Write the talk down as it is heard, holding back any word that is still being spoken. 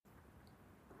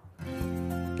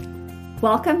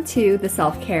Welcome to the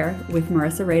Self-Care with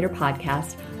Marissa Rader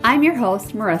podcast. I'm your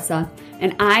host, Marissa,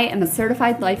 and I am a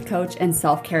certified life coach and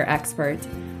self-care expert.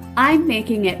 I'm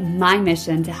making it my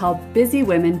mission to help busy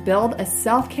women build a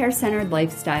self-care centered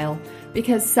lifestyle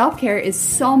because self-care is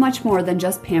so much more than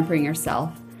just pampering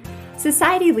yourself.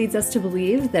 Society leads us to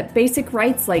believe that basic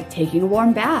rights like taking a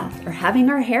warm bath or having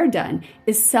our hair done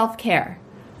is self-care.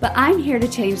 But I'm here to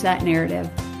change that narrative.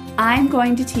 I'm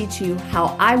going to teach you how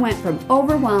I went from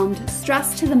overwhelmed,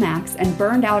 stressed to the max, and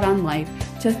burned out on life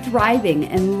to thriving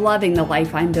and loving the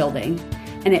life I'm building.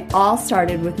 And it all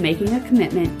started with making a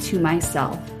commitment to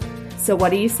myself. So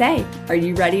what do you say? Are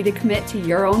you ready to commit to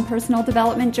your own personal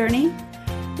development journey?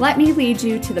 Let me lead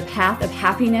you to the path of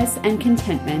happiness and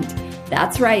contentment.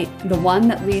 That's right, the one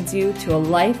that leads you to a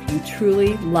life you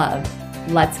truly love.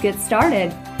 Let's get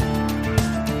started.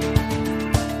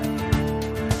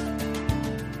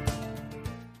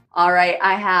 All right,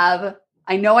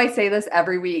 I know I say this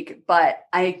every week, but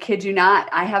I kid you not,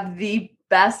 I have the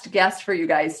best guest for you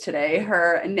guys today.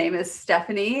 Her name is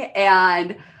Stephanie,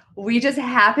 and we just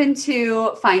happened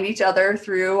to find each other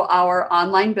through our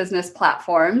online business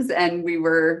platforms, and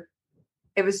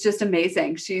it was just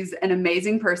amazing. She's an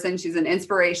amazing person. She's an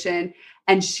inspiration,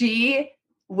 and she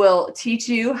will teach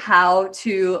you how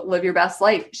to live your best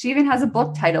life. She even has a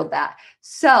book titled that.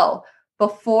 So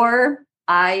before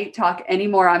I talk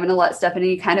anymore, I'm going to let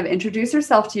Stephanie kind of introduce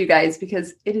herself to you guys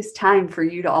because it is time for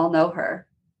you to all know her.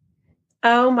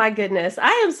 Oh my goodness.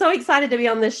 I am so excited to be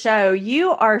on this show.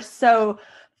 You are so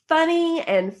funny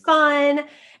and fun.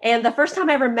 And the first time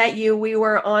I ever met you, we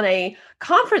were on a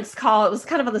conference call. It was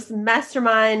kind of this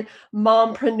mastermind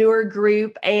mompreneur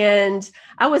group. And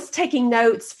I was taking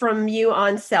notes from you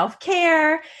on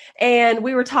self-care. And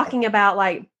we were talking about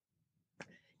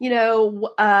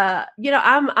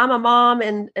I'm a mom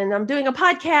and I'm doing a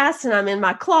podcast and I'm in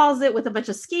my closet with a bunch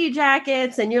of ski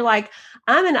jackets. And you're like,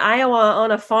 I'm in Iowa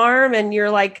on a farm, and you're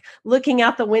like looking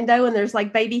out the window and there's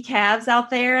like baby calves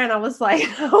out there. And I was like,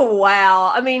 oh,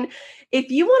 wow. I mean, if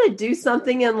you want to do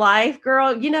something in life,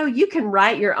 girl, you can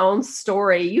write your own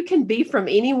story. You can be from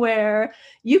anywhere.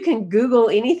 You can Google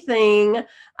anything.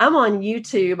 I'm on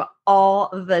YouTube all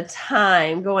the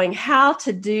time going, how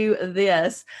to do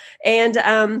this.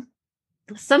 And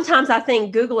sometimes I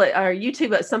think Google it or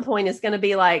YouTube at some point is going to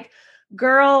be like,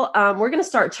 girl, we're going to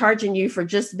start charging you for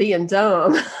just being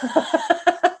dumb.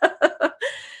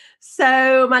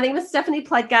 So my name is Stephanie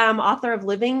Pledka. I'm author of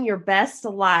Living Your Best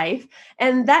Life.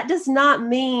 And that does not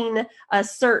mean a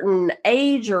certain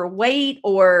age or weight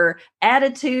or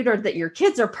attitude or that your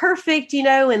kids are perfect,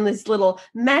 in these little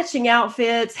matching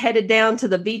outfits headed down to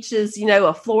the beaches,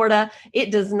 of Florida.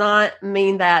 It does not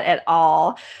mean that at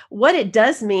all. What it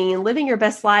does mean, living your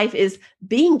best life, is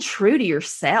being true to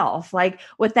yourself, like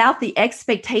without the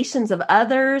expectations of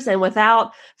others and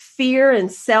without fear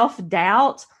and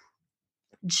self-doubt.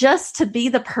 Just to be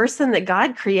the person that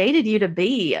God created you to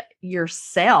be,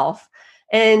 yourself.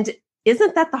 And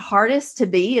isn't that the hardest to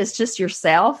be, is just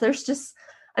yourself? Do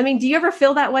you ever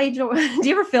feel that way? Do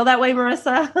you ever feel that way,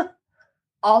 Marissa?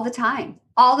 All the time.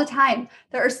 All the time.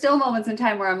 There are still moments in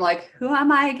time where I'm like, who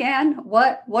am I again?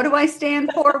 What do I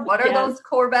stand for? What are those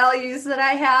core values that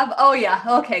I have? Oh yeah.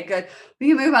 Okay, good. We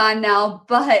can move on now.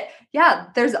 But yeah,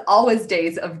 there's always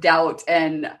days of doubt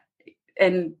and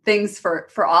things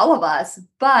for all of us.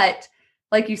 But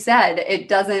like you said,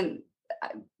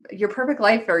 your perfect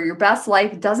life or your best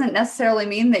life doesn't necessarily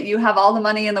mean that you have all the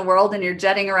money in the world and you're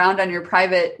jetting around on your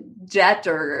private jet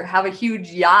or have a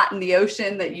huge yacht in the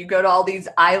ocean that you go to all these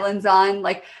islands on.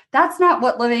 Like, that's not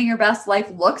what living your best life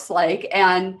looks like.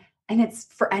 And it's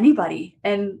for anybody.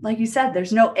 And like you said,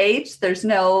 there's no age, there's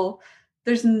no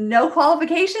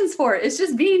qualifications for it. It's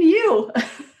just being you.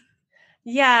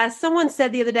 Yeah, someone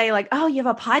said the other day, like, oh, you have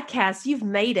a podcast, you've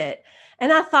made it.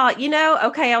 And I thought,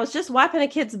 okay, I was just wiping a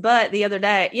kid's butt the other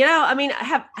day.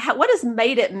 What does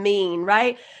made it mean,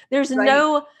 right? There's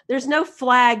no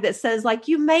flag that says like,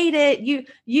 you made it.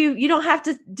 You don't have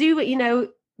to do it. You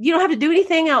don't have to do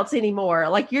anything else anymore.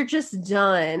 Like, you're just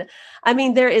done. I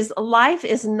mean, life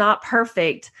is not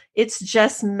perfect. It's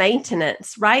just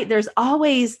maintenance, right? There's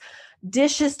always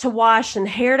dishes to wash and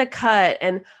hair to cut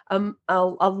and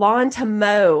a lawn to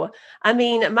mow. I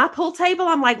mean, my pool table,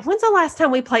 I'm like, when's the last time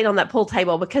we played on that pool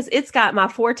table? Because it's got my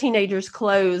 4 teenagers'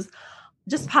 clothes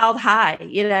just piled high,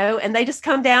 and they just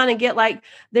come down and get like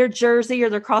their jersey or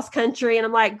their cross country. And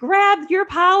I'm like, grab your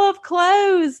pile of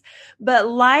clothes. But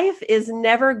life is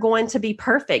never going to be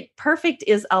perfect. Perfect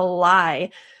is a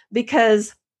lie,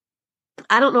 because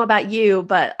I don't know about you,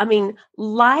 but I mean,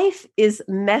 life is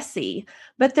messy,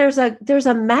 but there's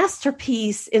a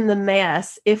masterpiece in the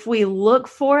mess if we look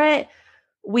for it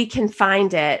we can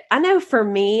find it. I know for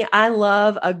me, I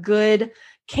love a good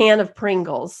can of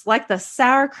Pringles, like the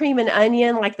sour cream and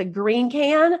onion, like the green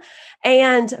can.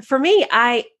 And for me,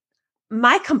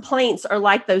 my complaints are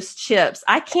like those chips.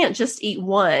 I can't just eat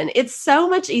one. It's so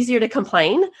much easier to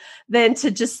complain than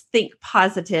to just think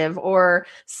positive or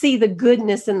see the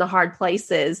goodness in the hard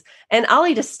places. And I'll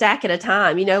eat a stack at a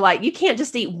time. Like you can't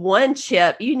just eat one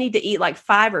chip. You need to eat like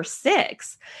 5 or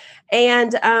 6.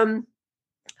 And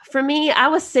for me, I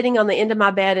was sitting on the end of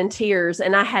my bed in tears,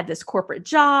 and I had this corporate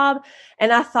job,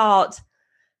 and I thought,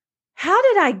 how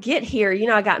did I get here?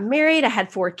 I got married. I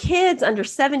had 4 kids under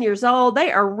 7 years old. They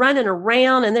are running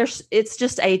around, and it's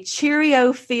just a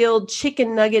Cheerio-filled,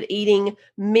 chicken nugget eating,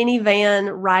 minivan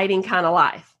riding kind of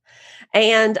life.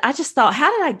 And I just thought,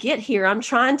 how did I get here? I'm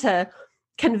trying to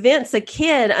convince a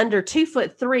kid under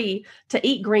 2'3" to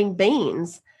eat green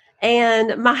beans.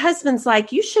 And my husband's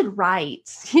like, you should write,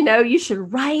 you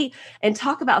should write and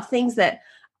talk about things that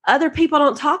other people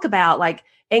don't talk about, like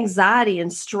anxiety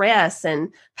and stress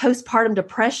and postpartum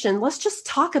depression. Let's just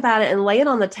talk about it and lay it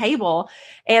on the table.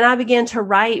 And I began to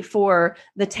write for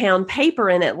the town paper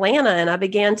in Atlanta. And I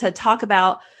began to talk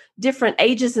about different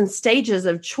ages and stages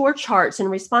of chore charts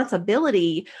and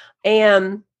responsibility.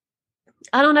 And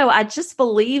I don't know, I just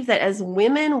believe that as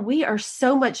women, we are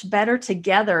so much better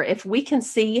together if we can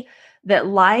see that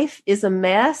life is a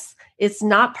mess. It's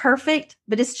not perfect,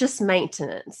 but it's just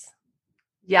maintenance.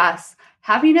 Yes.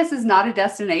 Happiness is not a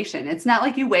destination. It's not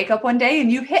like you wake up one day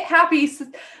and you hit happy.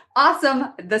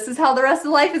 Awesome. This is how the rest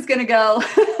of life is going to go.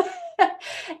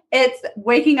 It's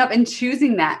waking up and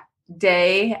choosing that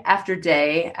day after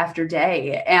day after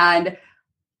day. And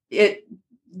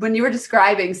when you were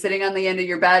describing sitting on the end of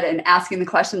your bed and asking the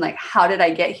question, like, how did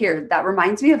I get here? That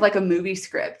reminds me of like a movie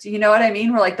script. You know what I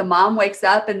mean? Where like the mom wakes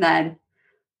up and then,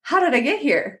 how did I get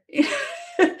here?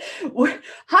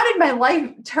 How did my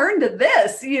life turn to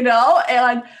this?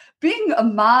 And being a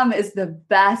mom is the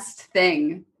best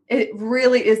thing. It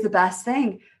really is the best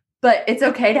thing. But it's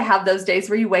okay to have those days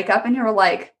where you wake up and you're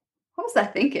like, what was I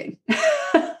thinking?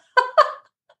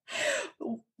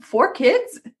 4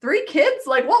 kids, 3 kids,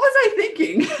 like, what was I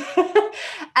thinking?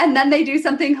 And then they do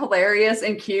something hilarious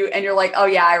and cute. And you're like, oh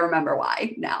yeah, I remember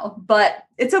why now. But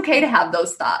it's okay to have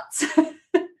those thoughts.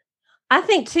 I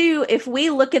think too, if we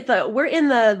look at we're in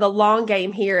the long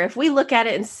game here. If we look at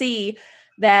it and see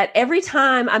that every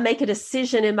time I make a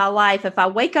decision in my life, if I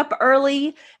wake up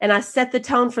early and I set the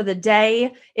tone for the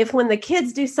day, if when the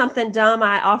kids do something dumb,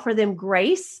 I offer them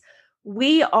grace,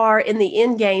 we are in the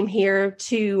end game here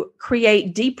to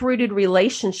create deep-rooted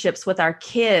relationships with our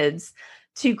kids,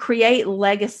 to create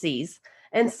legacies.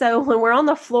 And so when we're on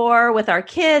the floor with our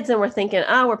kids and we're thinking,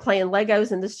 oh, we're playing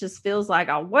Legos and this just feels like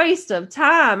a waste of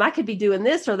time. I could be doing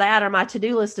this or that, or my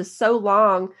to-do list is so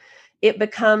long. It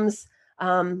becomes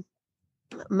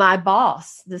my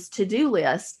boss, this to-do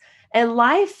list. And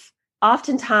life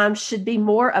oftentimes should be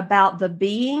more about the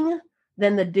being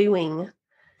than the doing.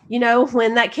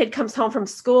 When that kid comes home from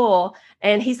school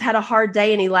and he's had a hard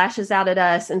day and he lashes out at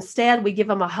us, instead we give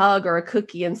him a hug or a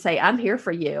cookie and say, I'm here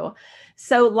for you.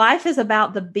 So life is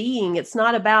about the being. It's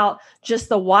not about just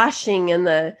the washing and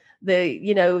the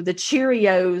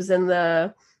Cheerios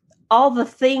and all the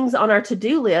things on our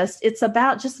to-do list. It's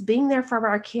about just being there for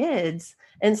our kids.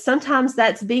 And sometimes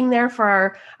that's being there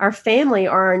for our family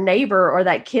or our neighbor or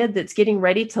that kid that's getting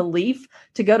ready to leave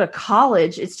to go to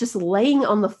college. It's just laying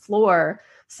on the floor.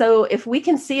 So if we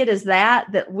can see it as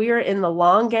that we're in the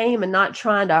long game and not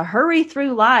trying to hurry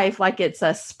through life like it's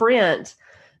a sprint,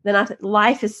 then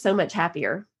life is so much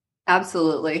happier.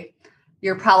 Absolutely.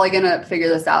 You're probably going to figure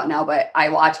this out now, but I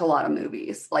watch a lot of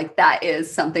movies. Like that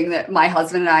is something that my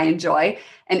husband and I enjoy.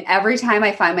 And every time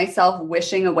I find myself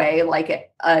wishing away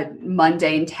like a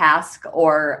mundane task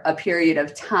or a period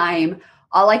of time,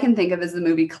 all I can think of is the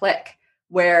movie Click,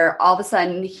 where all of a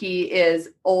sudden he is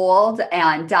old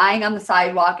and dying on the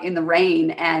sidewalk in the rain,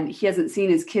 and he hasn't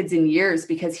seen his kids in years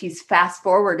because he's fast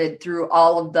forwarded through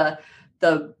all of the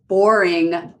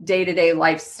boring day-to-day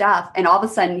life stuff. And all of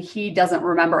a sudden he doesn't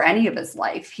remember any of his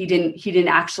life. He didn't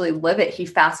actually live it. He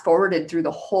fast forwarded through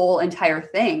the whole entire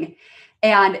thing.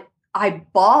 And I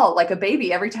bawl like a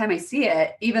baby every time I see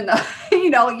it, even though,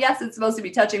 yes, it's supposed to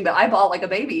be touching, but I bawl like a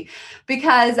baby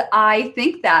because I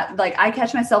think that, like, I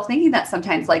catch myself thinking that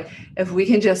sometimes, like, if we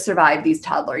can just survive these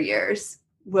toddler years,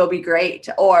 we'll be great.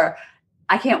 Or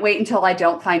I can't wait until I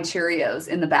don't find Cheerios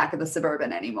in the back of the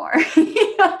Suburban anymore.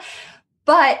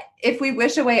 But if we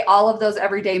wish away all of those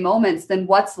everyday moments, then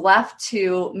what's left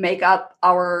to make up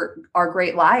our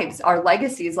great lives, our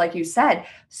legacies, like you said?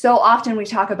 So often we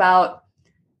talk about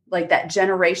like that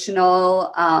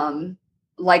generational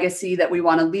legacy that we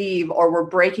want to leave, or we're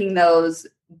breaking those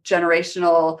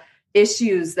generational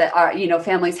issues that are,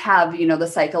 families have, the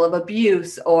cycle of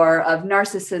abuse or of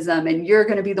narcissism, and you're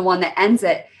going to be the one that ends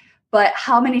it. But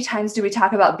how many times do we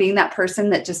talk about being that person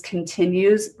that just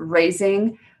continues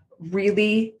raising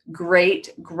really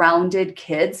great, grounded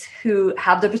kids who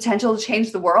have the potential to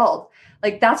change the world?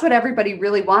 Like, that's what everybody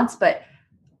really wants. But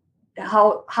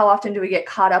how often do we get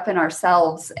caught up in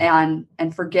ourselves and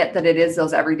forget that it is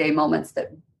those everyday moments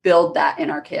that build that in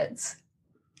our kids?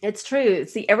 It's true.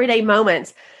 It's the everyday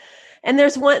moments. And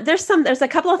there's a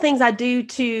couple of things I do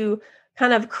to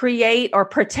kind of create or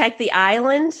protect the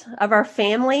island of our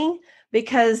family,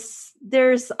 because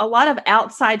there's a lot of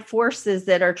outside forces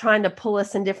that are trying to pull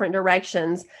us in different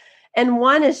directions. And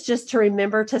one is just to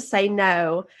remember to say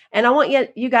no. And I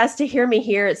want you guys to hear me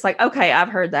here. It's like, okay, I've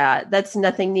heard that. That's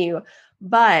nothing new.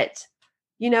 But,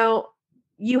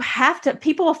 you have to,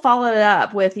 people will follow it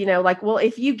up with, like, well,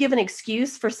 if you give an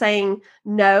excuse for saying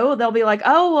no, they'll be like,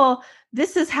 oh, well,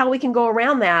 this is how we can go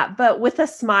around that. But with a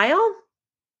smile,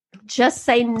 just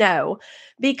say no.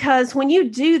 Because when you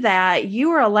do that,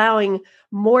 you are allowing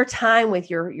more time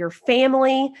with your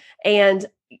family. And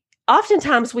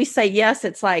oftentimes we say yes.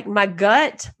 It's like my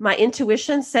gut, my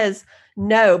intuition says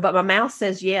no, but my mouth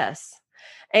says yes.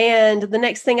 And the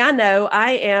next thing I know,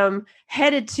 I am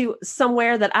headed to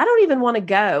somewhere that I don't even want to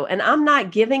go. And I'm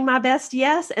not giving my best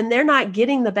yes, and they're not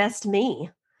getting the best me.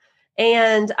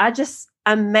 And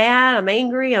I'm mad, I'm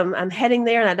angry, I'm heading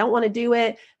there and I don't want to do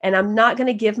it. And I'm not going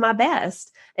to give my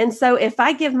best. And so if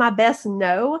I give my best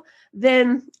no,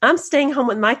 then I'm staying home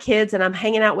with my kids and I'm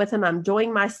hanging out with them. I'm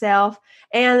enjoying myself.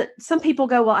 And some people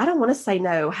go, well, I don't want to say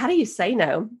no. How do you say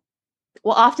no?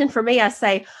 Well, often for me, I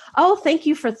say, oh, thank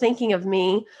you for thinking of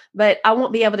me, but I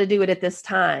won't be able to do it at this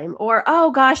time. Or, oh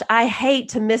gosh, I hate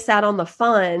to miss out on the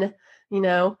fun,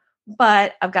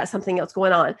 but I've got something else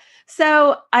going on.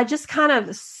 So I just kind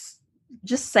of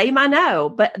just say my no.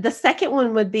 But the second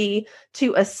one would be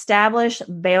to establish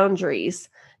boundaries.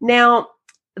 Now,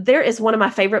 there is one of my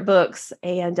favorite books,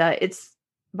 and it's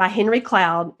by Henry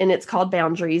Cloud, and it's called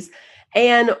Boundaries.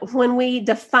 And when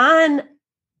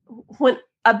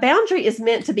a boundary is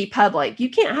meant to be public, you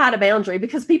can't hide a boundary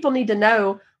because people need to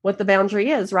know what the boundary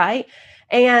is, right?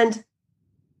 And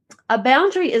a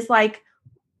boundary is like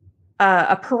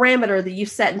a parameter that you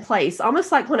set in place,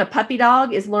 almost like when a puppy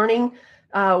dog is learning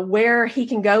where he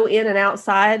can go in and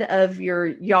outside of your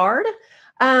yard.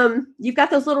 You've got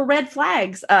those little red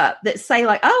flags up that say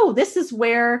like, oh, this is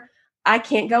where I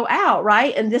can't go out,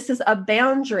 right? And this is a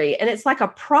boundary. And it's like a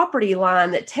property line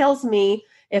that tells me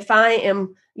if I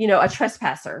am, a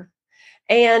trespasser.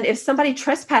 And if somebody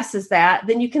trespasses that,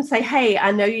 then you can say, hey,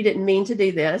 I know you didn't mean to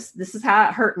do this. This is how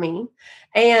it hurt me.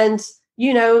 And,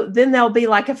 then they'll be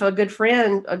like, if they're a good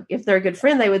friend,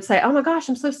 they would say, oh my gosh,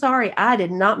 I'm so sorry. I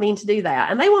did not mean to do that.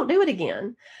 And they won't do it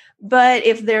again. But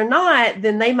if they're not,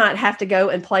 then they might have to go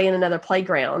and play in another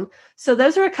playground. So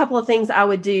those are a couple of things I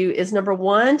would do is number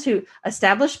one, to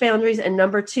establish boundaries, and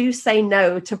number two, say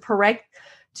no, to protect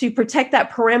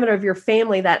that perimeter of your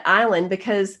family, that island,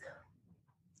 because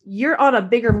you're on a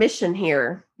bigger mission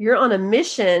here. You're on a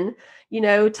mission,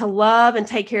 to love and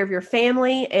take care of your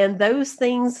family, and those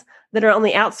things that are on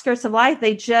the outskirts of life,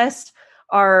 they just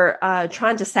are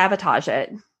trying to sabotage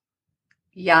it.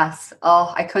 Yes.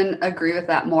 Oh, I couldn't agree with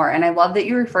that more. And I love that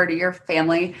you refer to your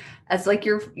family as like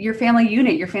your family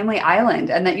unit, your family island,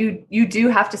 and that you do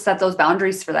have to set those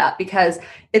boundaries for that, because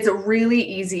it's really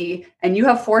easy. And you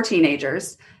have 4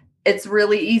 teenagers. It's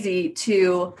really easy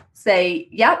to say,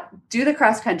 yep, do the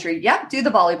cross country. Yep, do the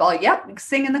volleyball. Yep,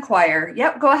 sing in the choir.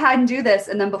 Yep, go ahead and do this.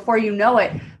 And then before you know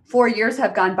it, 4 years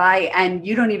have gone by and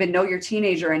you don't even know your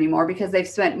teenager anymore, because they've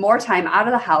spent more time out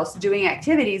of the house doing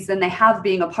activities than they have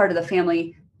being a part of the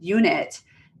family unit.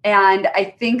 And I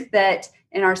think that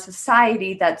in our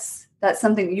society, that's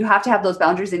something you have to have those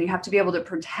boundaries, and you have to be able to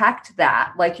protect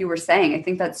that. Like you were saying, I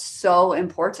think that's so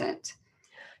important.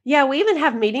 Yeah, we even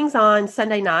have meetings on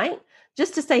Sunday night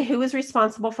just to say who is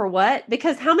responsible for what.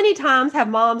 Because how many times have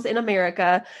moms in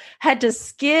America had to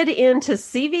skid into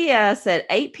CVS at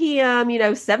 8 p.m.,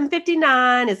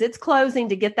 7:59 as it's closing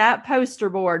to get that poster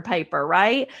board paper,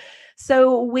 right?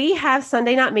 So we have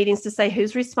Sunday night meetings to say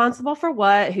who's responsible for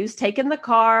what, who's taking the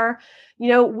car.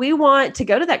 We want to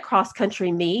go to that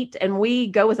cross-country meet, and we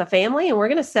go as a family, and we're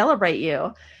going to celebrate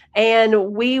you.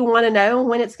 And we want to know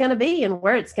when it's going to be and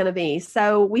where it's going to be.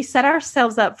 So we set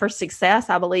ourselves up for success,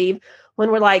 I believe, when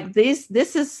we're like, this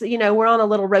is, we're on a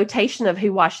little rotation of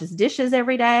who washes dishes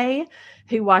every day,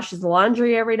 who washes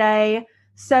laundry every day.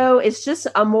 So it's just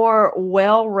a more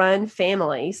well-run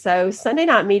family. So Sunday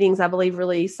night meetings, I believe,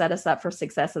 really set us up for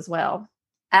success as well.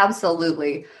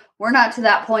 Absolutely. We're not to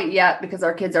that point yet because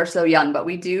our kids are so young, but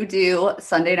we do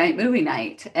Sunday night movie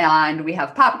night, and we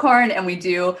have popcorn, and we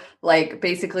do like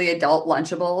basically adult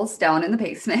Lunchables down in the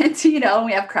basement, and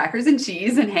we have crackers and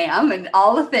cheese and ham and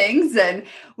all the things. And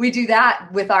we do that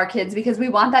with our kids because we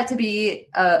want that to be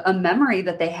a memory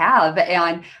that they have.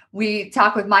 And we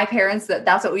talk with my parents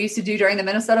that's what we used to do during the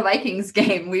Minnesota Vikings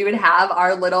game. We would have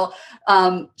our little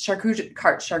charcuterie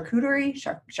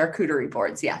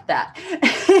boards. Yeah, that,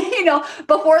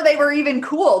 before they were even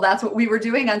cool, that's what we were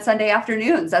doing on Sunday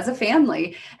afternoons as a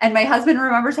family. And my husband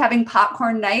remembers having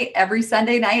popcorn night every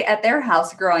Sunday night at their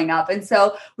house growing up. And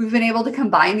so we've been able to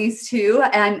combine these two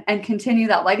and continue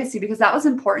that legacy because that was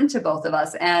important to both of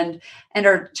us and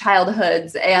our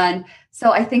childhoods. And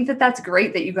so I think that's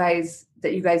great that you guys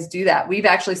do that. We've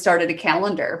actually started a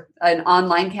calendar, an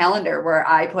online calendar where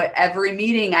I put every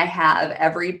meeting I have,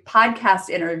 every podcast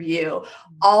interview,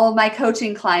 all of my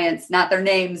coaching clients, not their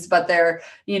names, but they're,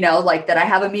 like that I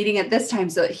have a meeting at this time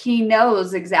so that he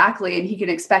knows exactly and he can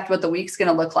expect what the week's going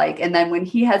to look like. And then when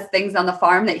he has things on the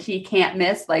farm that he can't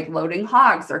miss, like loading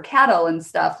hogs or cattle and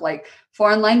stuff, like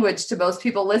foreign language to most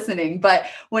people listening. But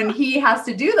when he has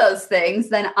to do those things,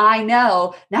 then I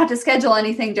know not to schedule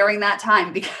anything during that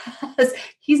time because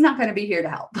he's not going to be here to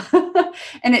help.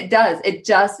 And it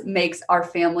just makes our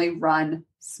family run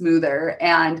smoother.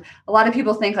 And a lot of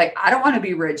people think like, I don't want to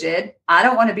be rigid. I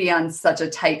don't want to be on such a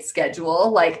tight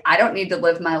schedule. Like, I don't need to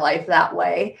live my life that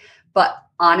way. But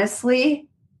honestly,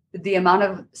 the amount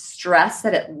of stress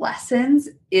that it lessens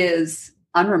is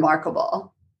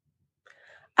unremarkable.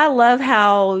 I love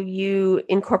how you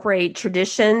incorporate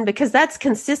tradition because that's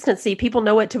consistency. People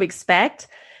know what to expect.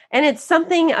 And it's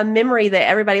a memory that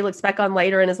everybody looks back on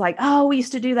later and is like, oh, we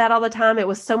used to do that all the time. It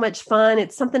was so much fun.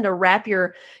 It's something to wrap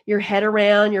your head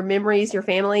around, your memories, your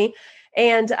family.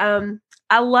 And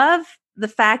I love the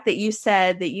fact that you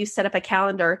said that you set up a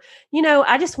calendar.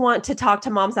 I just want to talk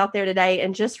to moms out there today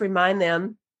and just remind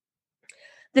them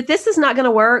that this is not going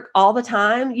to work all the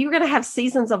time. You're going to have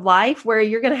seasons of life where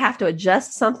you're going to have to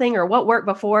adjust something or what worked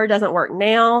before doesn't work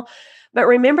now. But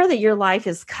remember that your life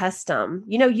is custom.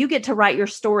 You get to write your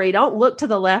story. Don't look to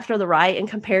the left or the right and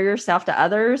compare yourself to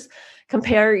others.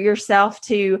 Compare yourself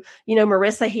to,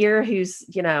 Marissa here, who's,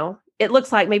 it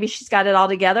looks like maybe she's got it all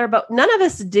together, but none of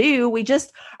us do. We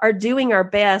just are doing our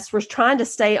best. We're trying to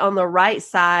stay on the right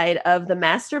side of the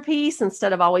masterpiece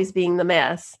instead of always being the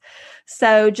mess.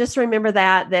 So just remember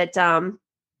that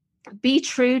be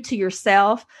true to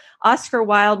yourself. Oscar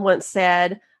Wilde once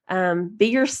said, be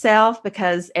yourself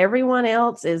because everyone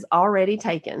else is already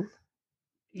taken.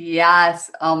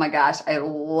 Yes. Oh my gosh. I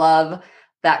love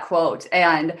that quote.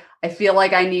 And I feel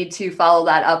like I need to follow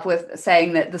that up with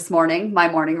saying that this morning, my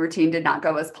morning routine did not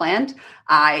go as planned.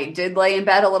 I did lay in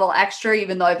bed a little extra,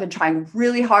 even though I've been trying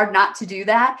really hard not to do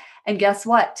that. And guess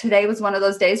what? Today was one of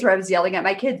those days where I was yelling at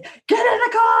my kids, get in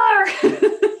the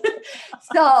car.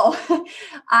 So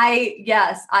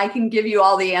I can give you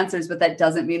all the answers, but that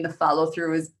doesn't mean the follow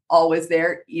through is always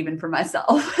there, even for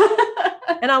myself.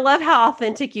 And I love how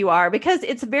authentic you are because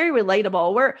it's very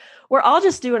relatable. We're all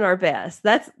just doing our best.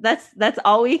 That's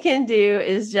all we can do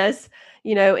is just,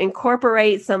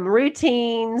 incorporate some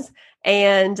routines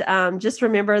and just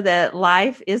remember that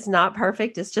life is not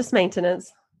perfect. It's just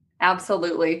maintenance.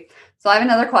 Absolutely. So I have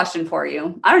another question for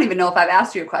you. I don't even know if I've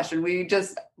asked you a question.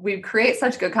 We create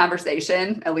such good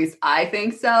conversation. At least I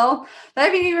think so. That I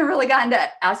haven't even really gotten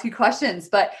to ask you questions,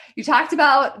 but you talked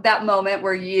about that moment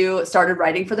where you started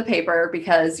writing for the paper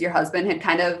because your husband had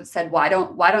kind of said, why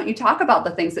don't you talk about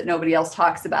the things that nobody else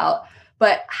talks about?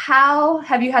 But how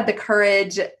have you had the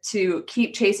courage to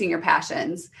keep chasing your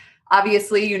passions?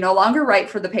 Obviously, you no longer write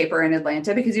for the paper in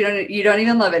Atlanta because you don't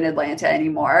even live in Atlanta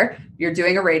anymore. You're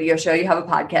doing a radio show. You have a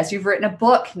podcast. You've written a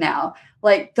book now.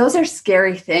 Like, those are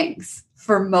scary things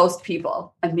for most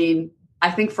people. I mean,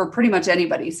 I think for pretty much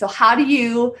anybody. So how do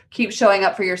you keep showing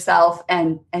up for yourself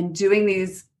and doing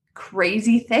these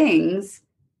crazy things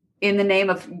in the name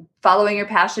of following your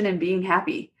passion and being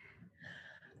happy?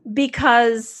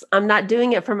 Because I'm not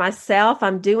doing it for myself.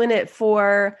 I'm doing it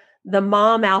for the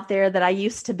mom out there that I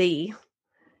used to be.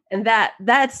 And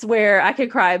that's where I could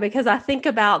cry because I think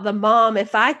about the mom.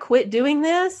 If I quit doing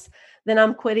this, then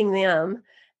I'm quitting them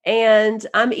and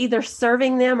I'm either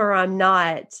serving them or I'm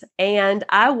not. And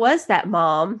I was that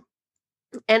mom.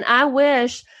 And I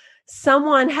wish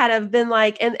someone had have been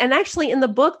like, and actually in the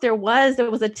book, there was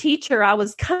a teacher. I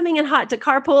was coming in hot to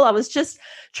carpool. I was just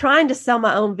trying to sell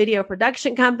my own video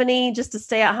production company just to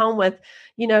stay at home with,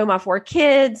 my 4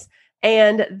 kids.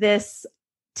 And this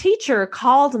teacher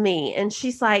called me and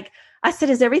she's like, I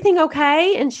said, is everything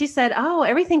okay? And she said, oh,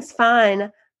 everything's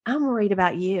fine. I'm worried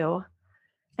about you.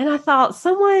 And I thought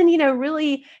someone,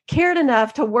 really cared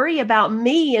enough to worry about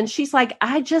me. And she's like,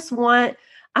 I want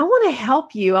to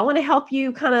help you. I want to help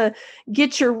you kind of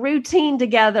get your routine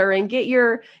together and get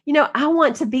your, I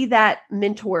want to be that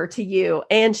mentor to you.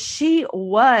 And she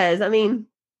was, I mean,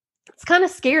 it's kind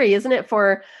of scary, isn't it,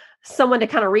 for someone to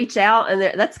kind of reach out, and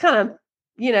that's kind of,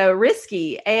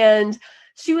 risky. And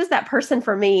she was that person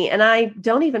for me. And I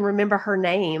don't even remember her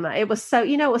name. It was so,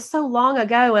 it was so long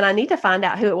ago, and I need to find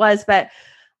out who it was, but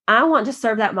I want to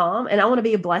serve that mom and I want to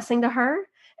be a blessing to her.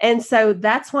 And so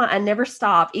that's why I never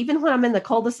stop, even when I'm in the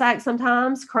cul-de-sac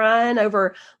sometimes crying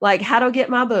over like how to get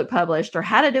my book published or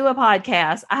how to do a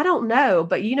podcast. I don't know,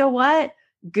 but you know what?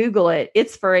 Google it.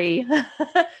 It's free.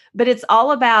 But it's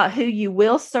all about who you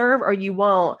will serve or you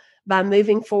won't by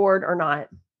moving forward or not.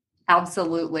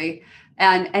 Absolutely.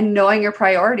 And knowing your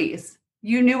priorities.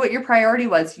 You knew what your priority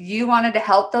was. You wanted to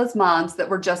help those moms that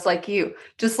were just like you,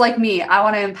 just like me. I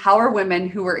want to empower women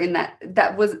who were in that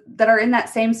are in that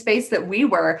same space that we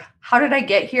were. How did I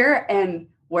get here? And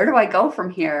where do I go from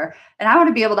here? And I want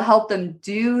to be able to help them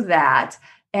do that.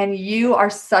 And you are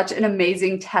such an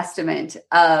amazing testament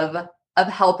of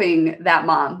helping that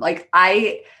mom. Like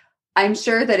I'm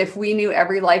sure that if we knew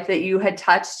every life that you had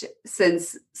touched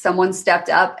since someone stepped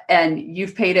up, and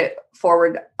you've paid it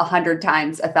forward 100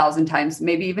 times, 1,000 times,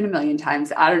 maybe even 1,000,000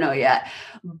 times. I don't know yet,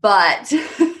 but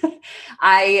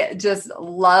I just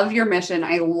love your mission.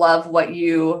 I love what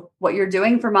you're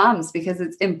doing for moms, because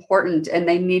it's important, and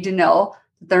they need to know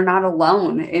that they're not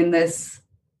alone in this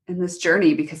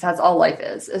journey, because that's all life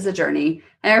is a journey,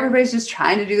 and everybody's just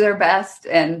trying to do their best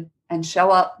and show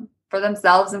up for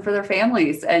themselves and for their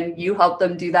families. And you help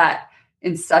them do that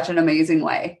in such an amazing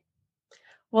way.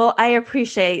 Well, I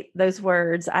appreciate those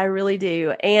words. I really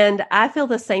do. And I feel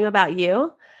the same about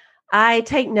you. I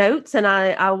take notes and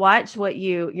I watch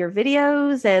your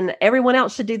videos, and everyone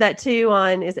else should do that too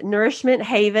is it Nourishment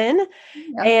Haven?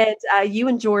 Yep. And you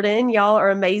and Jordan, y'all are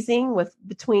amazing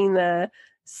between the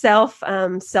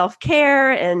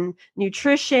self-care and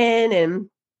nutrition. And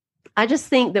I just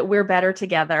think that we're better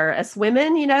together as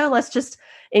women. Let's just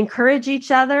encourage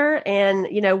each other. And,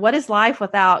 what is life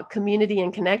without community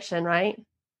and connection, right?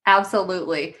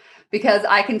 Absolutely. Because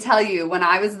I can tell you, when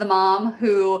I was the mom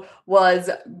who was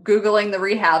Googling the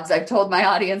rehabs, I've told my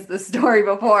audience this story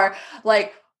before,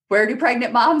 like, where do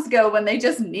pregnant moms go when they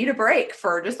just need a break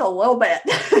for just a little bit,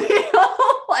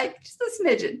 like just a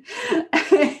smidgen.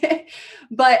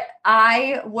 But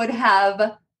I would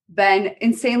have been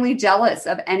insanely jealous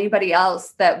of anybody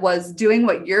else that was doing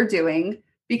what you're doing,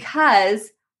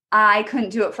 because I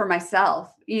couldn't do it for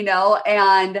myself,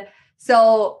 and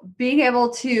so being able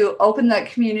to open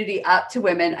that community up to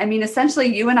women, I mean,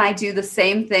 essentially you and I do the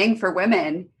same thing for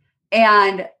women,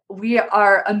 and we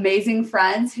are amazing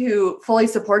friends who fully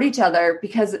support each other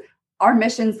because our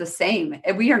mission's the same,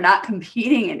 and we are not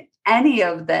competing in any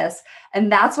of this.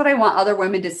 And that's what I want other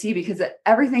women to see, because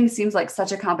everything seems like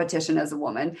such a competition as a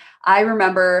woman. I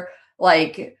remember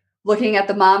like looking at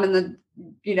the mom in the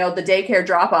daycare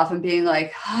drop off and being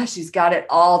like, oh, she's got it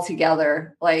all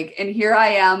together. Like, and here I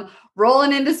am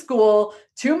rolling into school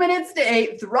 2 minutes to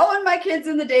 8, throwing my kids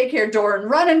in the daycare door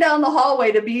and running down the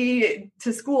hallway to be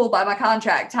to school by my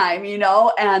contract time,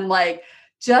 and like,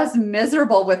 just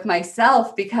miserable with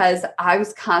myself because I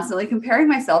was constantly comparing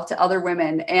myself to other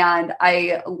women. And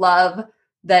I love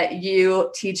that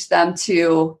you teach them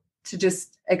to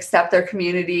just accept their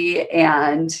community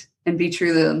and be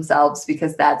true to themselves,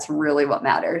 because that's really what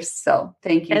matters. So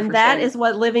thank you. And that is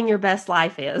what living your best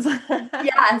life is.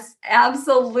 Yes,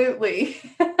 absolutely.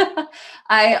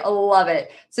 I love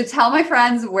it. So tell my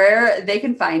friends where they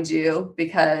can find you,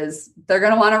 because they're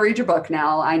going to want to read your book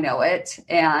now. I know it.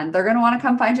 And they're going to want to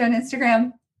come find you on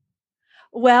Instagram.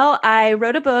 Well, I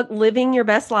wrote a book, Living Your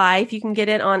Best Life. You can get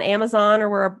it on Amazon or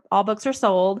where all books are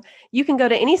sold. You can go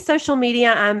to any social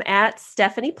media. I'm at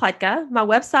Stephanie Pletka. My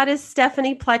website is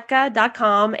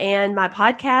stephaniepletka.com, and my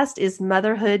podcast is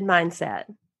Motherhood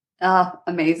Mindset. Oh,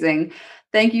 amazing.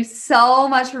 Thank you so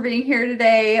much for being here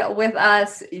today with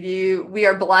us. We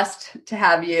are blessed to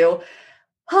have you.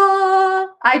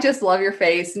 I just love your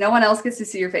face. No one else gets to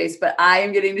see your face, but I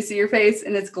am getting to see your face,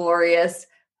 and it's glorious.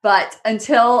 But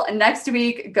until next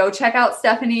week, go check out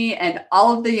Stephanie and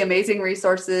all of the amazing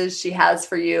resources she has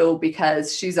for you,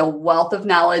 because she's a wealth of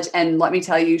knowledge. And let me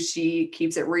tell you, she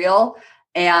keeps it real.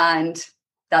 And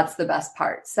that's the best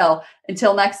part. So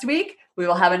until next week, we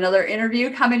will have another interview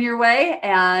coming your way,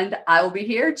 and I will be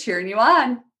here cheering you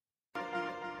on.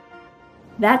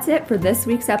 That's it for this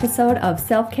week's episode of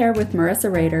Self-Care with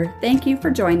Marissa Rader. Thank you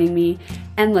for joining me.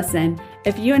 And listen,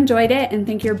 if you enjoyed it and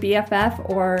think your BFF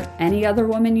or any other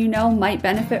woman you know might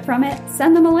benefit from it,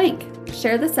 send them a link.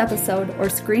 share this episode or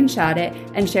screenshot it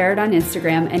and share it on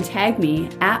Instagram and tag me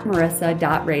at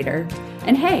marissa.rader.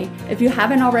 And hey, if you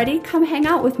haven't already, come hang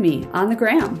out with me on the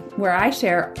gram, where I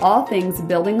share all things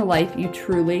building a life you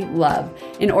truly love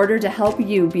in order to help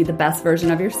you be the best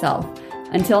version of yourself.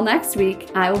 Until next week,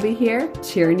 I will be here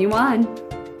cheering you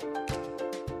on.